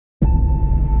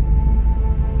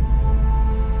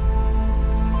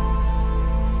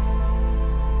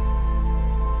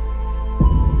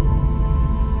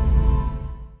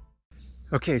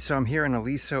Okay, so I'm here in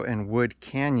Aliso and Wood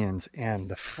Canyons, and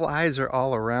the flies are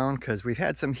all around because we've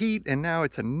had some heat and now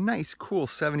it's a nice, cool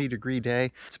 70-degree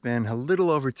day. It's been a little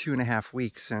over 2.5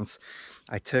 weeks since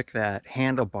I took that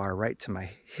handlebar right to my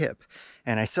hip,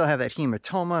 and I still have that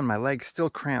hematoma and my leg still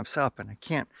cramps up and I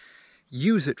can't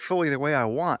use it fully the way I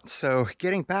want. So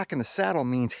getting back in the saddle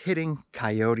means hitting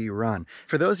Coyote Run.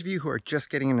 For those of you who are just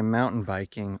getting into mountain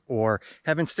biking or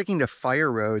have been sticking to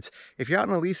fire roads, if you're out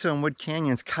in Aliso and Wood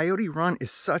Canyons, Coyote Run is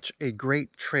such a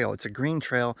great trail. It's a green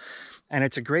trail, and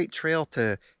it's a great trail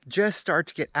to just start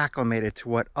to get acclimated to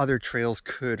what other trails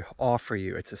could offer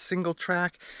you. It's a single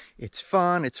track, it's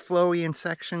fun, it's flowy in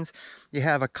sections. You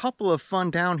have a couple of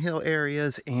fun downhill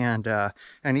areas and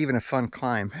even a fun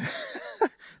climb.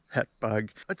 That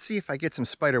bug. Let's see if I get some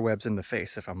spider webs in the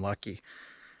face if I'm lucky.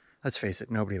 Let's face it,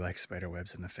 nobody likes spider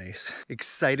webs in the face.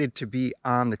 Excited to be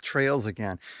on the trails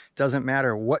again. Doesn't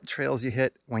matter what trails you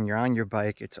hit, when you're on your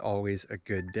bike, it's always a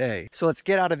good day. So let's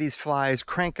get out of these flies,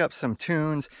 crank up some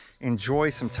tunes,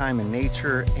 enjoy some time in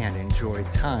nature, and enjoy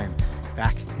time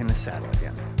back in the saddle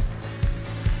again.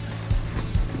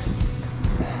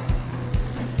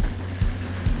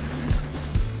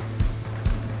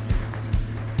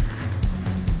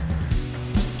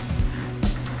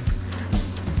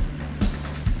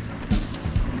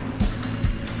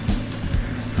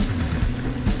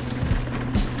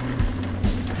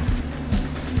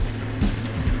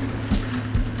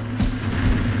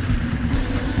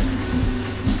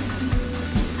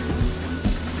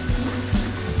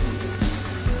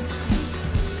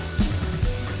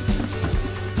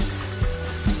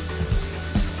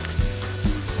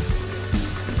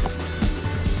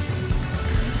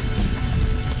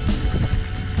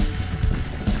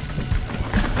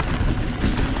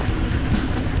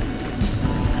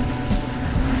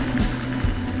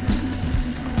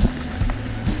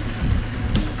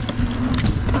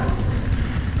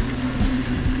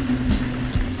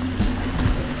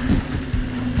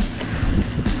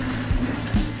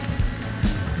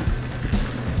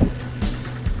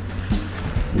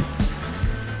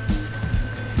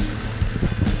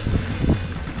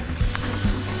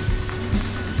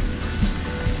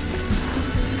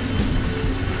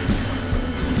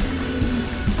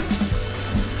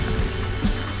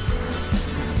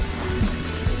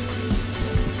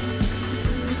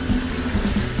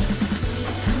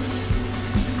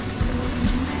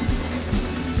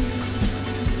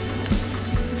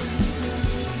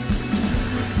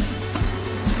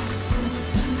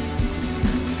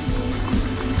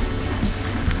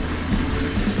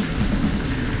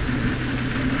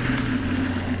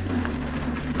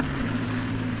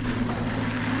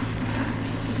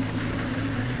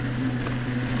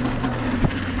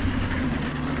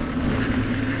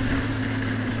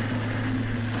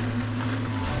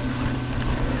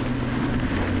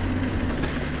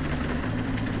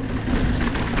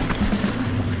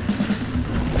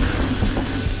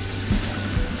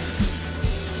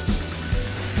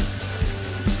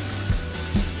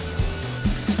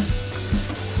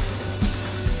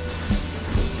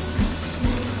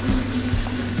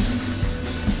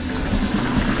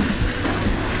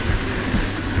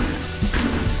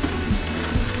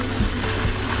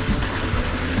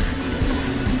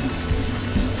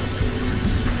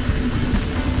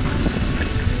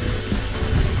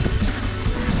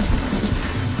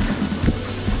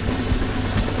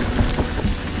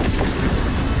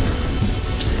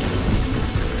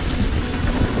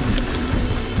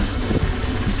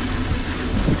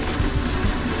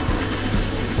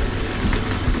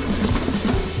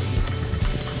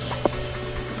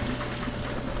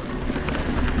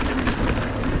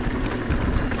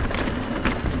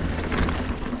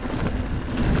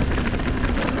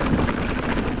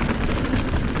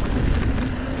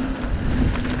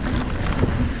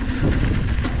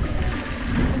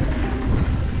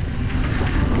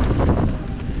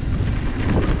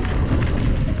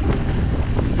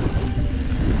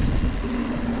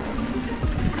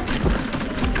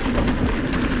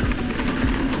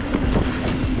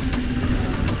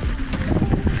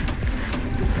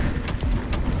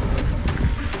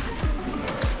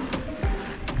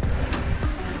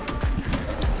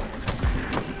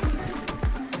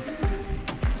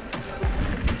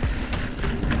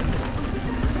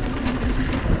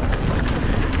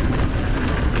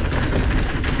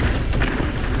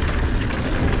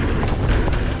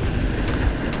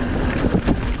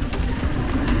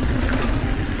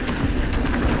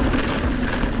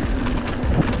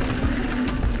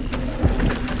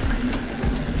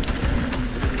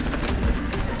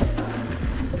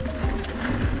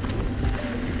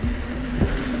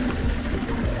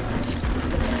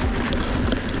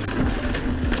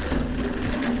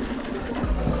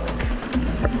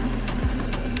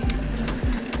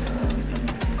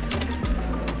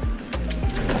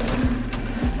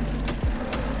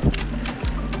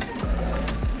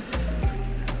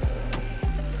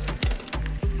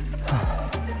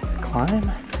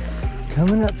 climb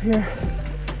coming up here.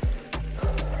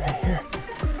 Right here.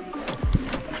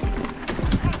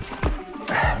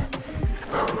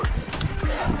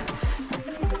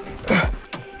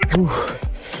 Ooh.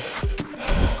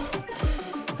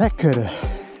 That could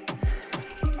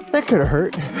have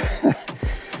hurt.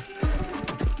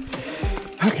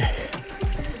 Okay,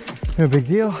 no big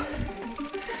deal.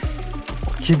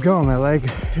 Keep going, my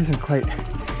leg isn't quite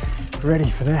ready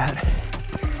for that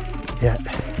yet.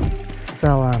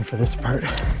 Fell on for this part.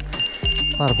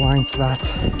 A lot of blind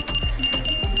spots.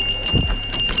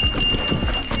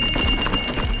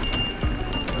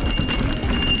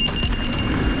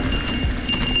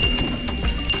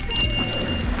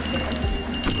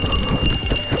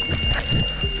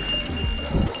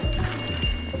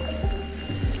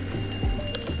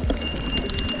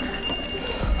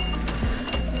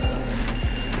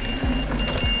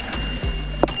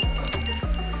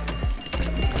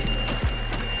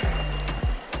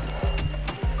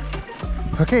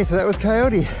 Okay, so that was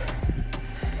Coyote.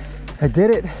 I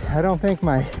did it. I don't think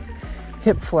my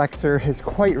hip flexor is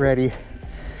quite ready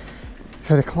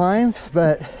for the climbs,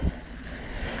 but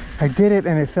I did it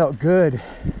and it felt good.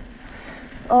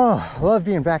 Oh, I love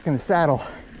being back in the saddle.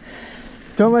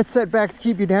 Don't let setbacks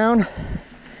keep you down.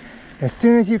 As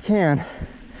soon as you can,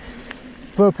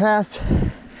 blow past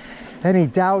any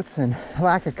doubts and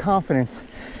lack of confidence.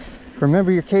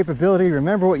 Remember your capability,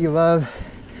 remember what you love.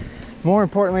 More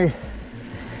importantly,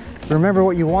 remember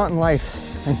what you want in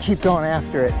life and keep going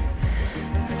after it.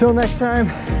 Until next time,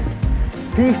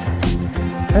 peace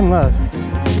and love.